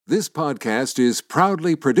This podcast is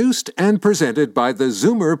proudly produced and presented by the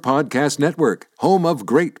Zoomer Podcast Network, home of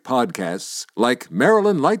great podcasts like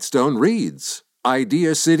Marilyn Lightstone Reads,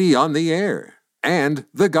 Idea City on the Air, and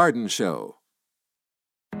The Garden Show.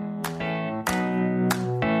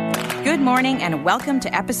 Good morning and welcome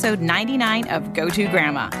to episode 99 of Go To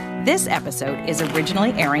Grandma. This episode is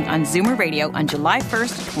originally airing on Zoomer Radio on July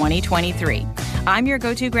 1st, 2023. I'm your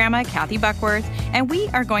Go To Grandma, Kathy Buckworth, and we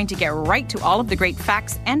are going to get right to all of the great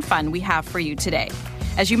facts and fun we have for you today.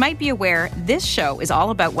 As you might be aware, this show is all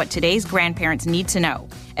about what today's grandparents need to know,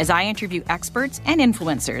 as I interview experts and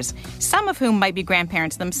influencers, some of whom might be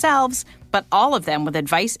grandparents themselves, but all of them with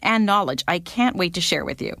advice and knowledge I can't wait to share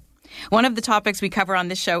with you. One of the topics we cover on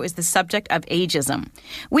this show is the subject of ageism.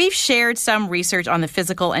 We've shared some research on the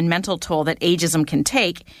physical and mental toll that ageism can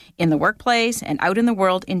take in the workplace and out in the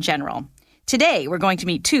world in general. Today, we're going to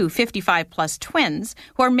meet two 55-plus twins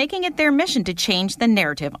who are making it their mission to change the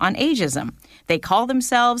narrative on ageism. They call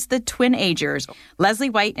themselves the Twin-agers. Leslie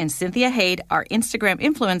White and Cynthia Hayde are Instagram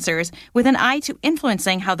influencers with an eye to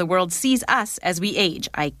influencing how the world sees us as we age.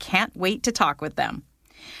 I can't wait to talk with them.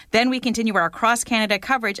 Then we continue our cross-Canada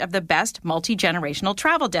coverage of the best multi-generational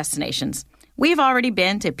travel destinations. We've already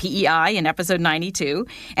been to PEI in episode 92,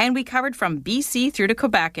 and we covered from BC through to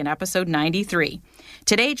Quebec in episode 93.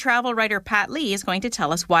 Today, travel writer Pat Lee is going to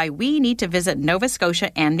tell us why we need to visit Nova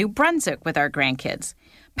Scotia and New Brunswick with our grandkids.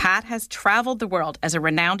 Pat has traveled the world as a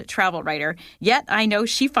renowned travel writer, yet I know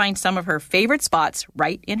she finds some of her favorite spots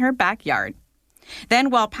right in her backyard. Then,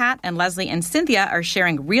 while Pat and Leslie and Cynthia are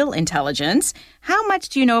sharing real intelligence, how much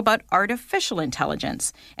do you know about artificial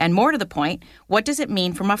intelligence? And more to the point, what does it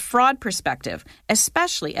mean from a fraud perspective,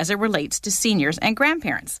 especially as it relates to seniors and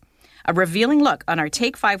grandparents? A revealing look on our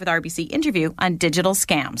Take 5 with RBC interview on digital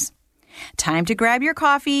scams. Time to grab your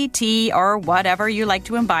coffee, tea, or whatever you like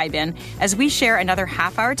to imbibe in as we share another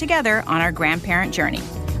half hour together on our grandparent journey.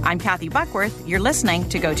 I'm Kathy Buckworth. You're listening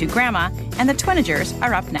to Go To Grandma, and the Twin-agers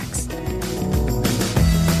are up next.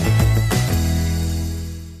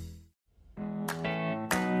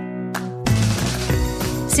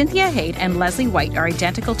 Cynthia Hayde and Leslie White are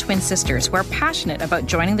identical twin sisters who are passionate about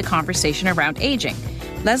joining the conversation around aging.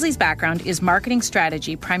 Leslie's background is marketing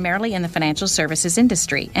strategy, primarily in the financial services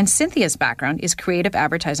industry, and Cynthia's background is creative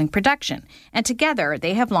advertising production. And together,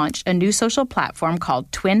 they have launched a new social platform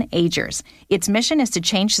called Twin-agers. Its mission is to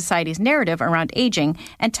change society's narrative around aging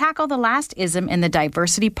and tackle the last ism in the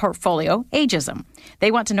diversity portfolio, ageism.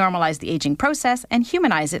 They want to normalize the aging process and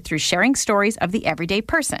humanize it through sharing stories of the everyday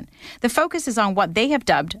person. The focus is on what they have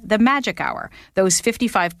dubbed the magic hour, those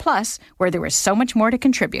 55 plus, where there is so much more to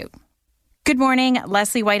contribute. Good morning,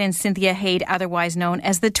 Leslie White and Cynthia Hayde, otherwise known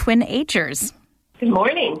as the Twin-agers. Good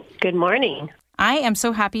morning. Good morning. I am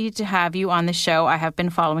so happy to have you on the show. I have been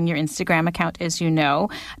following your Instagram account, as you know,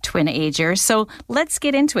 Twin-agers. So let's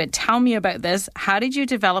get into it. Tell me about this. How did you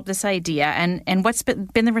develop this idea, and what's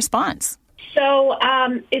been the response? So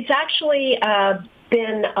it's actually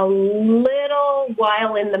been a little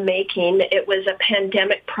while in the making. It was a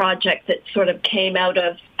pandemic project that sort of came out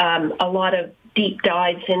of a lot of deep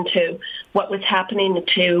dives into what was happening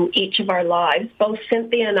to each of our lives. Both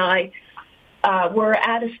Cynthia and I were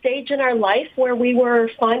at a stage in our life where we were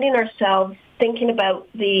finding ourselves thinking about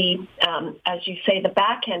the, as you say, the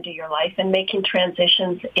back end of your life and making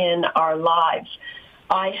transitions in our lives.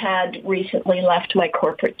 I had recently left my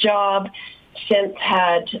corporate job. Cynthia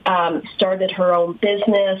had started her own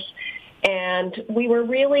business. And we were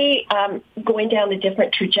really going down a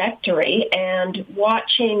different trajectory and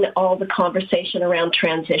watching all the conversation around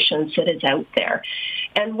transitions that is out there.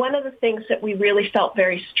 And one of the things that we really felt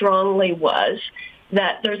very strongly was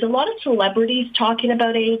that there's a lot of celebrities talking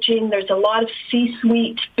about aging. There's a lot of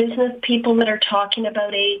C-suite business people that are talking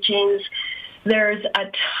about aging. There's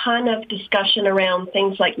a ton of discussion around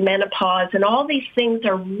things like menopause, and all these things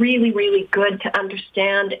are really, really good to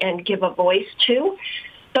understand and give a voice to.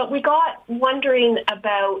 But we got wondering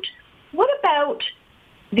about, what about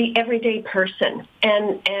the everyday person?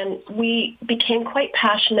 And we became quite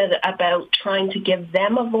passionate about trying to give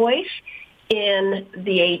them a voice in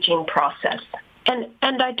the aging process. And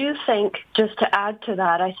I do think, just to add to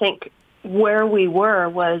that, I think where we were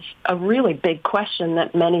was a really big question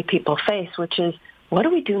that many people face, which is, what do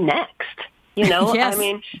we do next? You know, Yes. I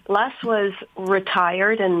mean, Les was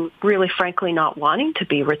retired and really, frankly, not wanting to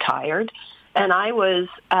be retired. And I was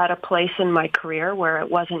at a place in my career where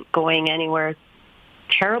it wasn't going anywhere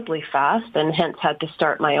terribly fast, and hence had to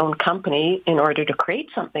start my own company in order to create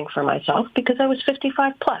something for myself because I was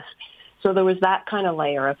 55 plus. So there was that kind of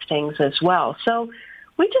layer of things as well. So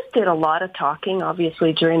we just did a lot of talking,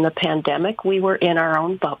 obviously, during the pandemic. We were in our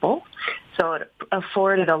own bubble. So it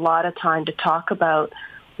afforded a lot of time to talk about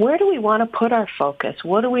where do we want to put our focus?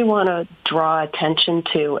 What do we want to draw attention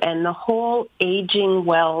to? And the whole aging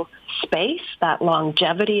well space, that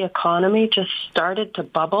longevity economy, just started to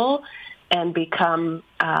bubble and become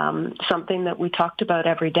something that we talked about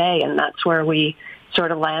every day. And that's where we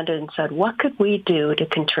sort of landed and said, what could we do to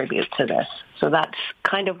contribute to this? So that's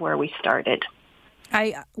kind of where we started.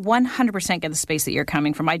 I 100% get the space that you're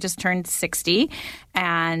coming from. I just turned 60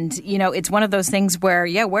 and, it's one of those things where,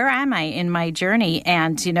 where am I in my journey?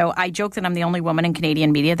 And, I joke that I'm the only woman in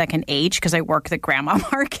Canadian media that can age because I work the grandma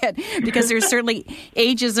market because there's certainly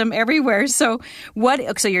ageism everywhere. So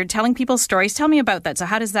you're telling people stories. Tell me about that. So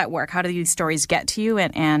how does that work? How do these stories get to you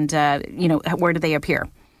and where do they appear?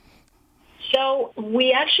 So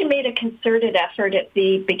we actually made a concerted effort at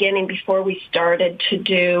the beginning before we started to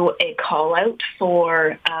do a call out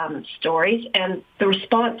for stories, and the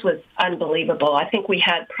response was unbelievable. I think we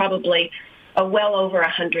had probably well over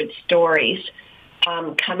 100 stories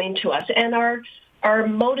coming to us, and our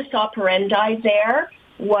modus operandi there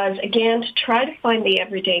was, again, to try to find the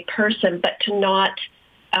everyday person, but to not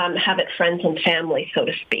have it friends and family, so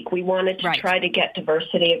to speak. We wanted to try to get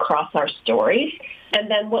diversity across our stories. And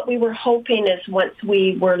then what we were hoping is once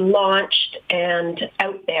we were launched and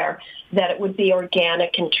out there, that it would be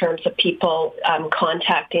organic in terms of people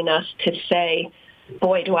contacting us to say,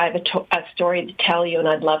 boy, do I have a story to tell you, and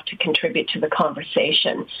I'd love to contribute to the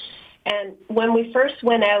conversation. And when we first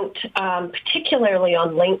went out, particularly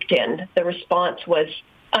on LinkedIn, the response was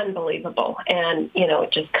unbelievable. And,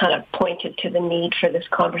 it just kind of pointed to the need for this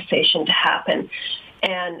conversation to happen.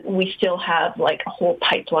 And we still have like a whole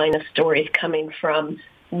pipeline of stories coming from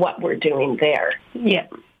what we're doing there. Yeah.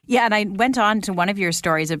 Yeah, and I went on to one of your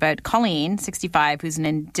stories about Colleen, 65, who's an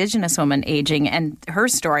Indigenous woman aging, and her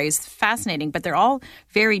story is fascinating, but they're all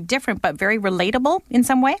very different, but very relatable in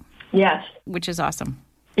some way. Yes. Which is awesome.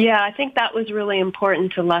 Yeah, I think that was really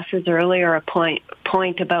important to Les's earlier point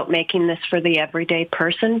about making this for the everyday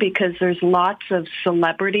person, because there's lots of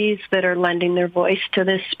celebrities that are lending their voice to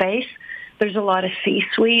this space. There's a lot of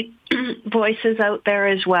C-suite voices out there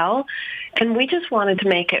as well. And we just wanted to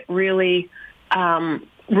make it really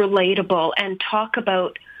relatable and talk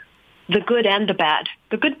about the good and the bad,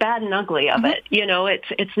 and ugly of it.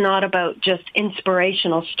 It's not about just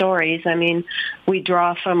inspirational stories. I mean, we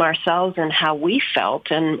draw from ourselves and how we felt.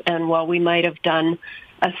 And while we might have done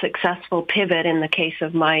a successful pivot in the case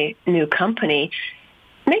of my new company,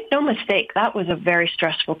 make no mistake, that was a very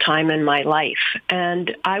stressful time in my life.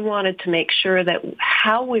 And I wanted to make sure that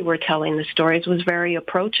how we were telling the stories was very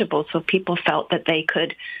approachable so people felt that they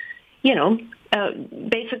could,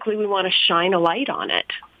 basically we want to shine a light on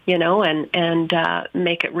it, and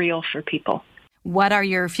make it real for people. What are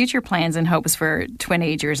your future plans and hopes for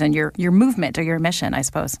Twin-agers and your movement or your mission, I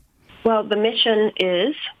suppose? Well, the mission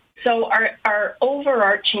is... So our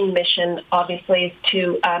overarching mission, obviously, is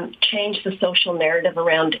to change the social narrative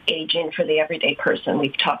around aging for the everyday person.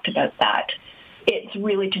 We've talked about that. It's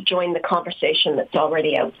really to join the conversation that's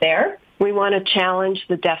already out there. We want to challenge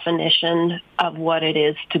the definition of what it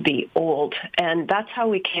is to be old. And that's how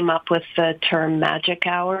we came up with the term magic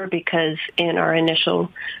hour, because in our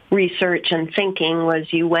initial research and thinking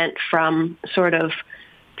was you went from sort of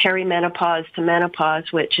perimenopause to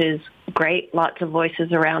menopause, which is great, lots of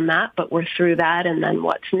voices around that, but we're through that, and then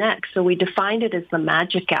what's next? So we defined it as the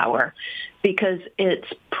magic hour because it's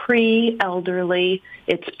pre-elderly,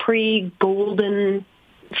 it's pre-golden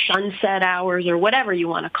sunset hours, or whatever you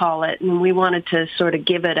want to call it, and we wanted to sort of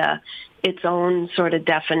give it its own sort of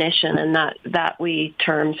definition, and that we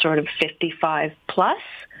term sort of 55 plus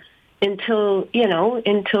until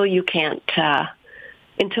you can't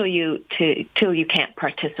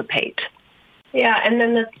participate. Yeah, and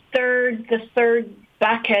then the third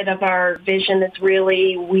bucket of our vision is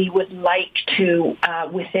really we would like to,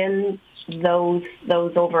 within those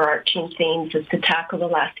overarching themes, is to tackle the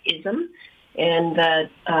last ism in the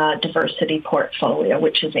diversity portfolio,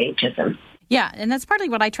 which is ageism. Yeah, and that's partly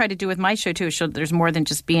what I try to do with my show, too, show that there's more than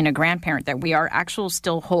just being a grandparent, that we are actual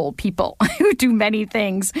still whole people who do many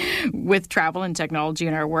things with travel and technology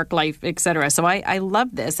and our work life, et cetera. So I love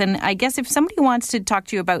this. And I guess if somebody wants to talk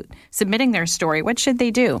to you about submitting their story, what should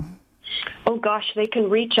they do? Oh, gosh, they can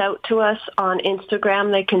reach out to us on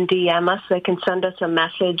Instagram. They can DM us. They can send us a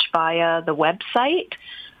message via the website.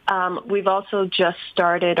 We've also just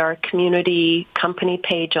started our community company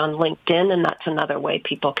page on LinkedIn, and that's another way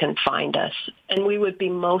people can find us. And we would be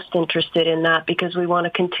most interested in that because we want to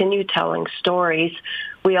continue telling stories.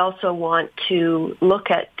 We also want to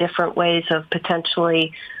look at different ways of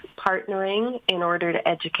potentially partnering in order to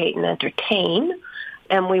educate and entertain.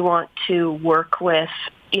 And we want to work with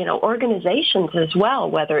organizations as well,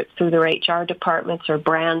 whether it's through their HR departments or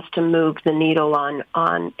brands, to move the needle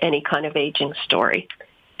on any kind of aging story.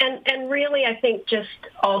 And really, I think just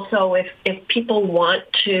also if people want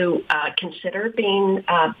to consider being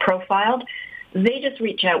profiled, they just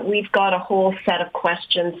reach out. We've got a whole set of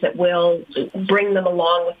questions that will bring them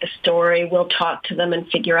along with the story. We'll talk to them and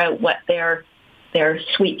figure out what their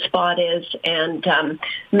sweet spot is and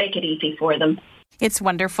make it easy for them. It's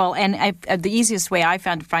wonderful. And the easiest way I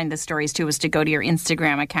found to find the stories, too, was to go to your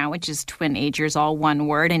Instagram account, which is Twin-agers, all one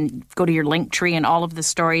word, and go to your link tree, and all of the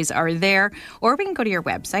stories are there. Or we can go to your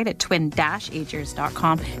website at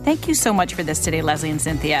twin-agers.com. Thank you so much for this today, Leslie and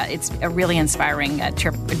Cynthia. It's a really inspiring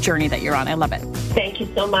journey that you're on. I love it. Thank you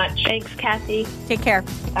so much. Thanks, Kathy. Take care.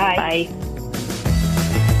 Bye. Bye.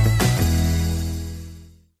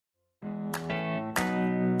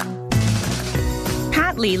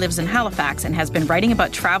 Lee lives in Halifax and has been writing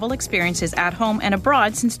about travel experiences at home and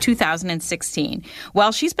abroad since 2016.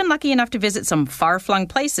 While she's been lucky enough to visit some far-flung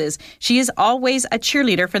places, she is always a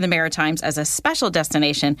cheerleader for the Maritimes as a special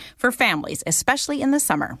destination for families, especially in the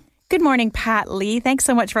summer. Good morning, Pat Lee. Thanks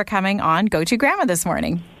so much for coming on Go To Grandma this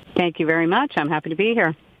morning. Thank you very much. I'm happy to be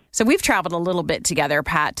here. So we've traveled a little bit together,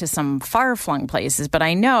 Pat, to some far-flung places, but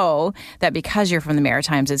I know that because you're from the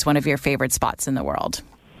Maritimes, it's one of your favorite spots in the world.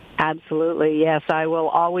 Absolutely, yes. I will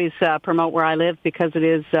always promote where I live because it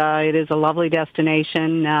is a lovely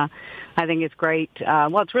destination. I think it's great.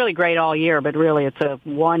 It's really great all year, but really it's a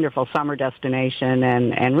wonderful summer destination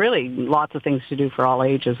and really lots of things to do for all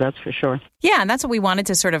ages, that's for sure. Yeah, and that's what we wanted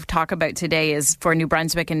to sort of talk about today is for New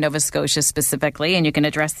Brunswick and Nova Scotia specifically, and you can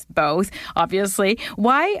address both, obviously.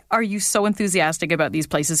 Why are you so enthusiastic about these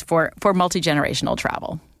places for multi-generational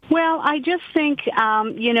travel? Well, I just think,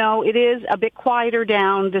 it is a bit quieter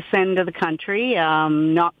down this end of the country,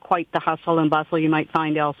 not quite the hustle and bustle you might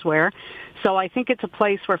find elsewhere. So I think it's a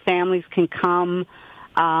place where families can come,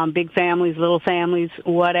 big families, little families,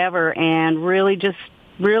 whatever, and really just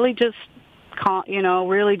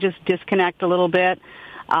disconnect a little bit.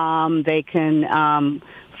 They can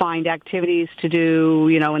find activities to do,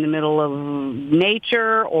 in the middle of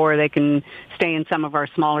nature, or they can stay in some of our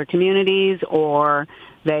smaller communities, or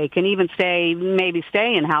they can even stay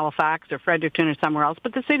in Halifax or Fredericton or somewhere else.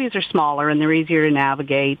 But the cities are smaller and they're easier to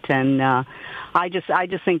navigate. And I just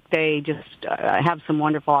think they just have some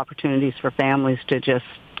wonderful opportunities for families to just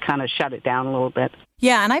kind of shut it down a little bit.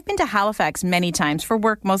 Yeah, and I've been to Halifax many times for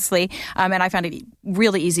work mostly, and I found it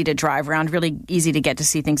really easy to drive around, really easy to get to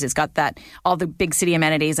see things. It's got all the big city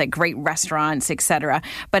amenities, like great restaurants, etc.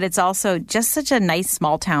 But it's also just such a nice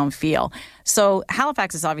small town feel. So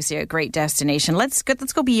Halifax is obviously a great destination. Let's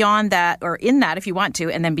go beyond that, or in that if you want to,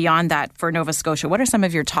 and then beyond that for Nova Scotia. What are some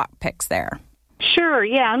of your top picks there? Sure,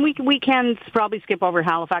 yeah, and we can probably skip over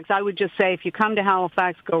Halifax. I would just say if you come to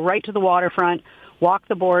Halifax, go right to the waterfront, walk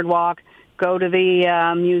the boardwalk, go to the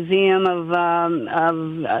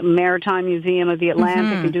Maritime Museum of the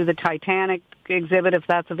Atlantic and do the Titanic exhibit if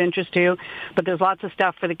that's of interest to you. But there's lots of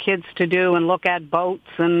stuff for the kids to do and look at, boats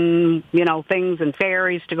and, things and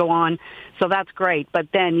ferries to go on. So that's great. But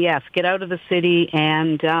then, yes, get out of the city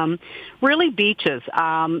and really beaches.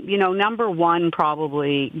 Number one,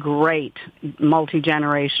 probably great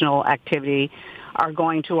multi-generational activity are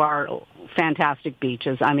going to our fantastic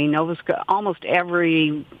beaches. I mean, almost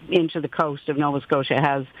every inch of the coast of Nova Scotia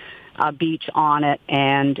has a beach on it,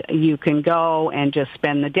 and you can go and just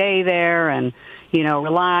spend the day there and,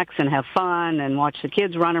 relax and have fun and watch the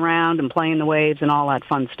kids run around and play in the waves and all that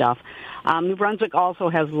fun stuff. New Brunswick also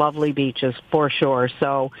has lovely beaches, for sure.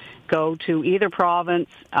 So go to either province,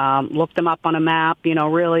 look them up on a map.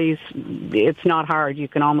 Really, it's not hard. You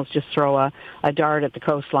can almost just throw a dart at the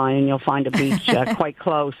coastline and you'll find a beach quite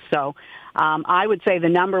close. So I would say the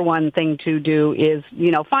number one thing to do is,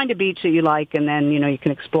 find a beach that you like, and then, you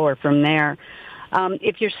can explore from there.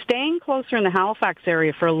 If you're staying closer in the Halifax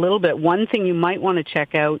area for a little bit, one thing you might want to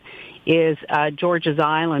check out is George's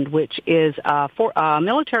Island, which is a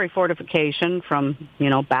military fortification from,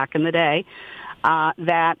 back in the day,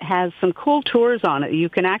 that has some cool tours on it. You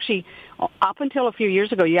can actually, up until a few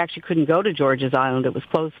years ago, you actually couldn't go to George's Island. It was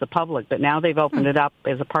closed to the public, but now they've opened it up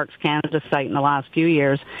as a Parks Canada site in the last few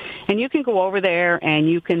years. And you can go over there and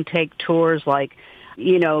you can take tours like,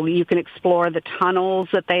 you can explore the tunnels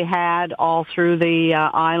that they had all through the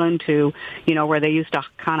island to, where they used to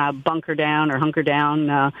kind of bunker down or hunker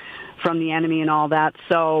down from the enemy and all that.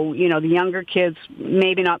 So, the younger kids,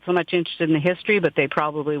 maybe not so much interested in the history, but they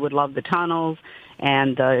probably would love the tunnels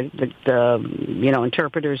and the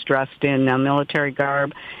interpreters dressed in military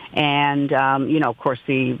garb. And, of course,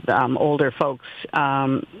 the older folks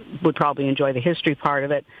would probably enjoy the history part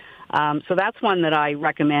of it. So that's one that I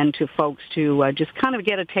recommend to folks to just kind of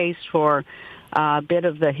get a taste for a bit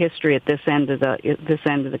of the history at this end of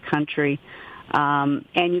the country.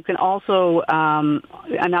 And you can also,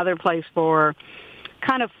 another place for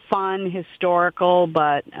kind of fun, historical,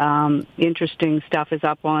 but interesting stuff is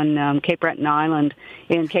up on Cape Breton Island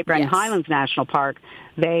in Cape Breton Highlands National Park.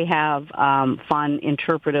 They have fun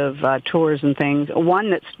interpretive tours and things. One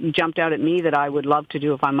that's jumped out at me that I would love to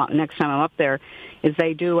do if next time I'm up there is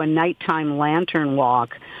they do a nighttime lantern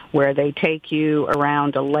walk where they take you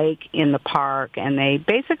around a lake in the park, and they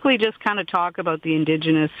basically just kind of talk about the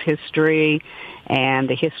indigenous history and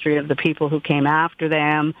the history of the people who came after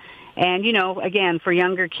them. And, you know, again, for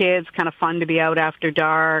younger kids, kind of fun to be out after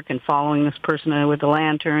dark and following this person with the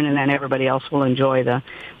lantern, and then everybody else will enjoy the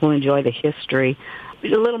history. A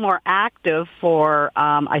little more active for,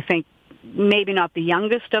 I think, maybe not the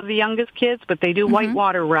youngest of the youngest kids, but they do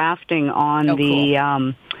whitewater rafting on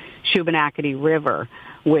the Shubenacadie River,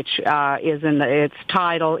 which is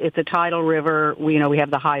it's a tidal river. We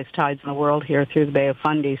have the highest tides in the world here through the Bay of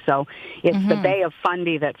Fundy. So it's the Bay of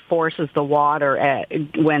Fundy that forces the water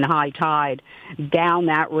when high tide down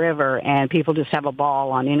that river, and people just have a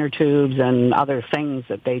ball on inner tubes and other things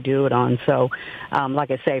that they do it on. So,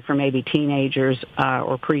 like I say, for maybe teenagers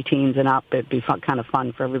or preteens and up, it'd be kind of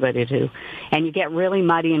fun for everybody to. And you get really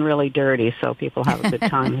muddy and really dirty, so people have a good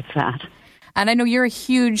time with that. And I know you're a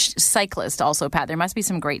huge cyclist also, Pat. There must be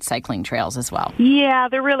some great cycling trails as well. Yeah,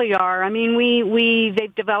 there really are. I mean,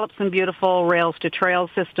 they've developed some beautiful rails-to-trail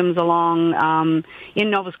systems along in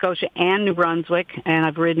Nova Scotia and New Brunswick, and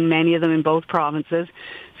I've ridden many of them in both provinces.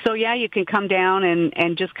 So, yeah, you can come down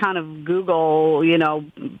and just kind of Google,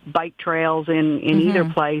 bike trails in either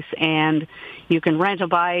place, and you can rent a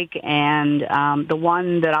bike. And the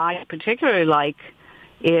one that I particularly like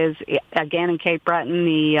is, again, in Cape Breton,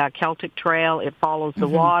 the Celtic Trail. It follows the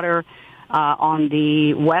water on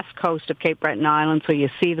the west coast of Cape Breton Island, so you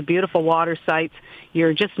see the beautiful water sites.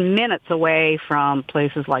 You're just minutes away from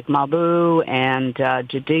places like Mabou and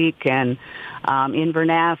Jadique and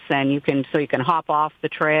Inverness, and you can hop off the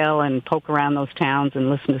trail and poke around those towns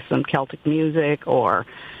and listen to some Celtic music or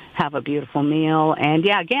have a beautiful meal. And,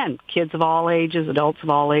 yeah, again, kids of all ages, adults of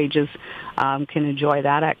all ages can enjoy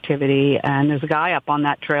that activity. And there's a guy up on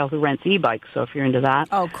that trail who rents e-bikes, so if you're into that.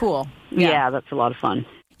 Oh, cool. Yeah, that's a lot of fun.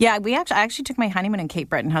 Yeah, I actually took my honeymoon in Cape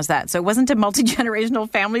Breton. How's that? So it wasn't a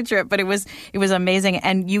multi-generational family trip, but it was amazing.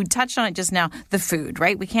 And you touched on it just now, the food,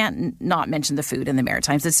 right? We can't not mention the food in the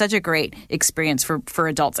Maritimes. It's such a great experience for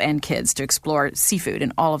adults and kids to explore seafood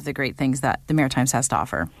and all of the great things that the Maritimes has to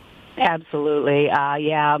offer. Absolutely.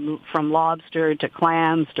 From lobster to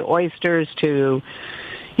clams to oysters to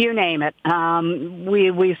you name it.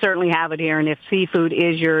 We certainly have it here, and if seafood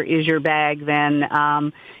is your bag, then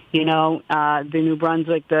the New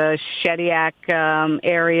Brunswick, the Shediac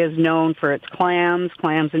area is known for its clams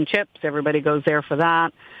and chips. Everybody goes there for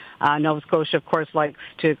that. Nova Scotia, of course, likes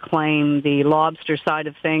to claim the lobster side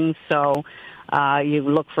of things, so you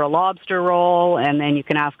look for a lobster roll, and then you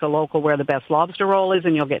can ask a local where the best lobster roll is,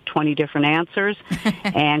 and you'll get 20 different answers,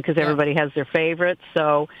 and because everybody has their favorites.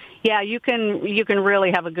 So, yeah, you can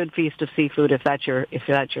really have a good feast of seafood if that's your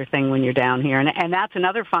thing when you're down here, and that's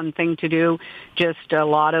another fun thing to do. Just a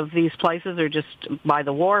lot of these places are just by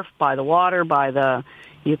the wharf, by the water,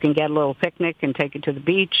 you can get a little picnic and take it to the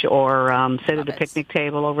beach, or sit at a picnic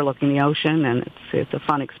table overlooking the ocean, and it's a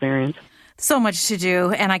fun experience. So much to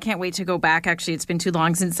do, and I can't wait to go back. Actually, it's been too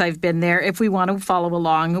long since I've been there. If we want to follow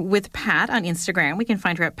along with Pat on Instagram, we can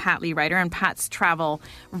find her at Pat Lee Writer, and Pat's travel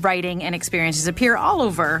writing and experiences appear all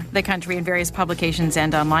over the country in various publications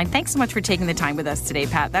and online. Thanks so much for taking the time with us today,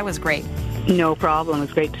 Pat. That was great. No problem.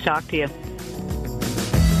 It's great to talk to you.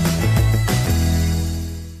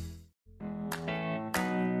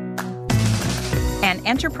 An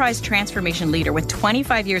enterprise transformation leader with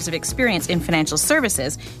 25 years of experience in financial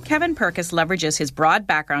services, Kevin Purkis leverages his broad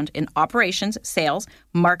background in operations, sales,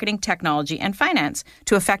 marketing, technology, and finance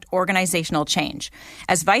to effect organizational change.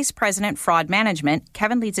 As Vice President Fraud Management,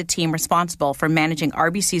 Kevin leads a team responsible for managing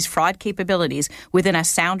RBC's fraud capabilities within a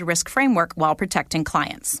sound risk framework while protecting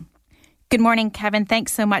clients. Good morning, Kevin.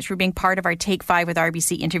 Thanks so much for being part of our Take 5 with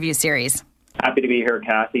RBC interview series. Happy to be here,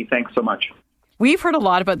 Kathy. Thanks so much. We've heard a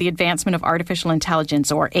lot about the advancement of artificial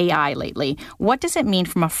intelligence, or AI, lately. What does it mean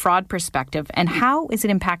from a fraud perspective, and how is it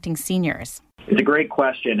impacting seniors? It's a great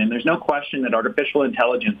question, and there's no question that artificial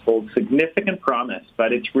intelligence holds significant promise,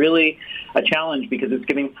 but it's really a challenge because it's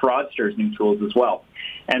giving fraudsters new tools as well.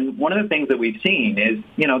 And one of the things that we've seen is,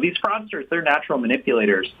 these fraudsters, they're natural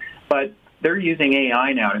manipulators, but they're using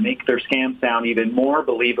AI now to make their scams sound even more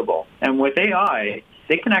believable. And with AI,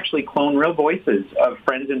 they can actually clone real voices of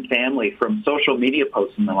friends and family from social media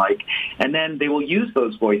posts and the like, and then they will use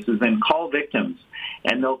those voices and call victims,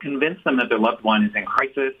 and they'll convince them that their loved one is in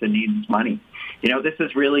crisis and needs money. This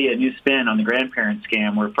is really a new spin on the grandparent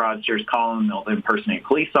scam where fraudsters call them, they'll impersonate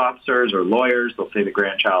police officers or lawyers, they'll say the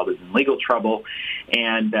grandchild is in legal trouble,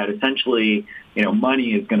 and that essentially,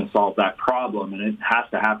 money is going to solve that problem, and it has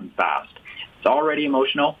to happen fast. It's already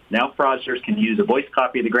emotional. Now fraudsters can use a voice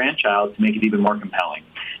copy of the grandchild to make it even more compelling.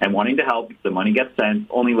 And wanting to help, the money gets sent,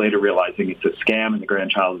 only later realizing it's a scam and the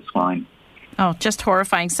grandchild is fine. Oh, just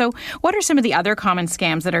horrifying. So what are some of the other common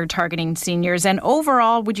scams that are targeting seniors? And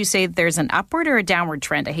overall, would you say there's an upward or a downward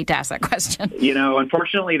trend? I hate to ask that question.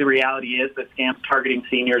 Unfortunately, the reality is that scams targeting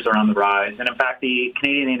seniors are on the rise. And in fact, the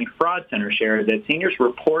Canadian Anti-Fraud Centre shared that seniors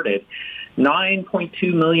reported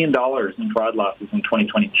 $9.2 million in fraud losses in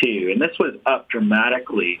 2022. And this was up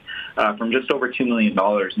dramatically from just over $2 million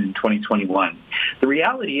in 2021. The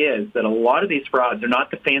reality is that a lot of these frauds are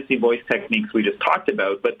not the fancy voice techniques we just talked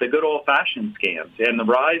about, but the good old-fashioned scams. And the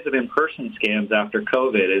rise of in-person scams after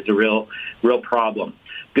COVID is a real problem.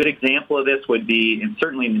 Good example of this would be, and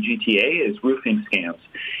certainly in the GTA, is roofing scams.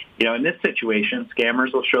 In this situation,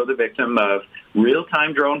 scammers will show the victim of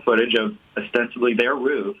real-time drone footage of ostensibly their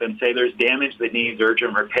roof and say there's damage that needs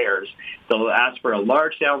urgent repairs. They'll ask for a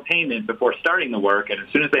large down payment before starting the work, and as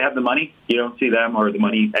soon as they have the money, you don't see them or the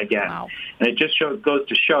money again. Wow. And it just goes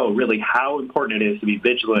to show really how important it is to be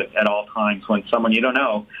vigilant at all times when someone you don't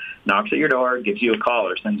know knocks at your door, gives you a call,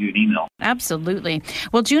 or sends you an email. Absolutely.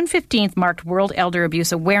 Well, June 15th marked World Elder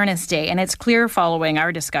Abuse Awareness Day, and it's clear following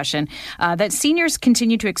our discussion that seniors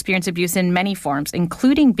continue to experience abuse in many forms,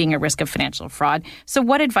 including being at risk of financial fraud. So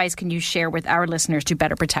what advice can you share with our listeners to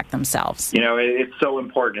better protect themselves? It's so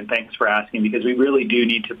important, and thanks for asking, because we really do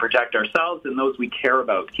need to protect ourselves and those we care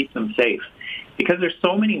about, keep them safe. Because there's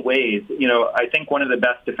so many ways, I think one of the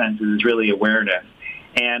best defenses is really awareness.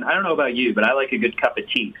 And I don't know about you, but I like a good cup of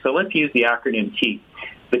tea. So let's use the acronym T.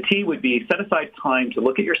 The T would be set aside time to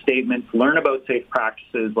look at your statements, learn about safe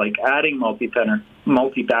practices like adding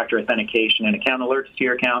multi-factor authentication and account alerts to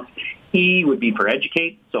your accounts. E would be for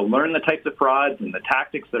educate, so learn the types of frauds and the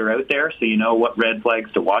tactics that are out there so you know what red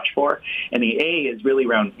flags to watch for. And the A is really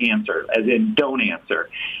around answer, as in don't answer.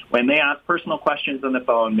 When they ask personal questions on the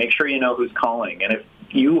phone, make sure you know who's calling. And if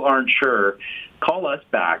you aren't sure, call us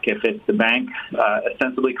back. If it's the bank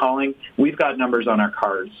ostensibly calling, we've got numbers on our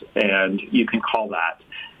cards, and you can call that.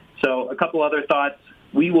 So a couple other thoughts.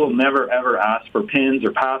 We will never, ever ask for PINs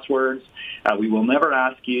or passwords. We will never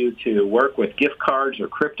ask you to work with gift cards or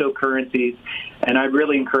cryptocurrencies. And I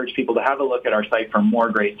really encourage people to have a look at our site for more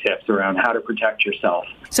great tips around how to protect yourself.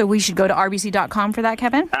 So we should go to rbc.com for that,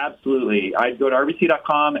 Kevin? Absolutely. I'd go to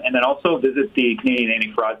rbc.com and then also visit the Canadian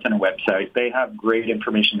Anti-Fraud Centre website. They have great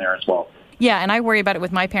information there as well. Yeah, and I worry about it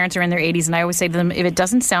with my parents who are in their 80s, and I always say to them, if it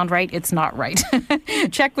doesn't sound right, it's not right.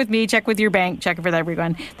 Check with me, check with your bank, check with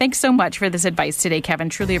everyone. Thanks so much for this advice today, Kevin.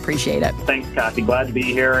 Truly appreciate it. Thanks, Kathy. Glad to be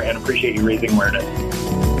here and appreciate you raising awareness.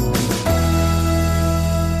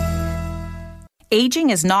 Aging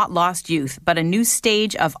is not lost youth, but a new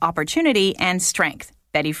stage of opportunity and strength.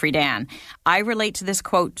 Betty Friedan. I relate to this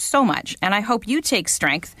quote so much, and I hope you take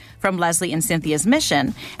strength from Leslie and Cynthia's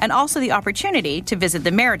mission and also the opportunity to visit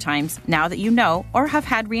the Maritimes now that you know or have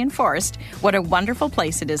had reinforced what a wonderful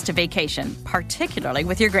place it is to vacation, particularly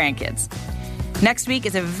with your grandkids. Next week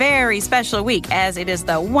is a very special week as it is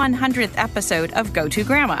the 100th episode of Go To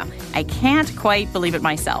Grandma. I can't quite believe it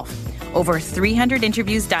myself. Over 300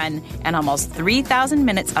 interviews done and almost 3,000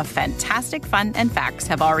 minutes of fantastic fun and facts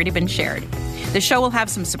have already been shared. The show will have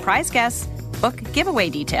some surprise guests, book giveaway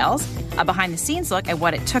details, a behind-the-scenes look at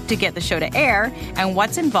what it took to get the show to air, and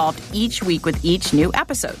what's involved each week with each new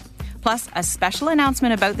episode. Plus, a special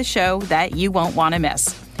announcement about the show that you won't want to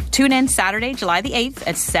miss. Tune in Saturday, July the 8th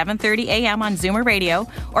at 7:30 a.m. on Zoomer Radio,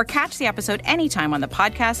 or catch the episode anytime on the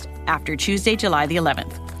podcast after Tuesday, July the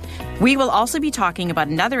 11th. We will also be talking about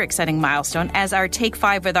another exciting milestone as our Take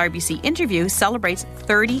 5 with RBC interview celebrates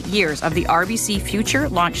 30 years of the RBC Future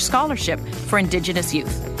Launch Scholarship for Indigenous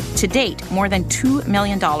youth. To date, more than $2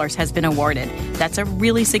 million has been awarded. That's a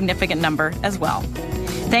really significant number as well.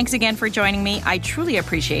 Thanks again for joining me. I truly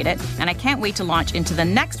appreciate it, and I can't wait to launch into the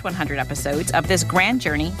next 100 episodes of this grand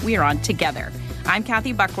journey we are on together. I'm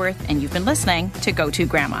Kathy Buckworth, and you've been listening to Go To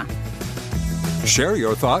Grandma. Share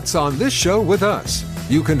your thoughts on this show with us.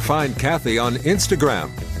 You can find Kathy on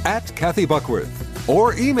Instagram @Kathy Buckworth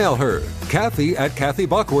or email her,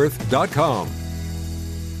 Kathy@KathyBuckworth.com.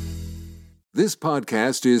 This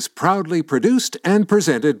podcast is proudly produced and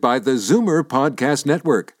presented by the Zoomer Podcast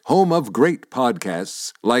Network, home of great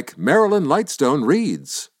podcasts like Marilyn Lightstone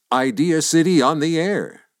Reads, Idea City on the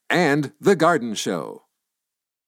Air, and The Garden Show.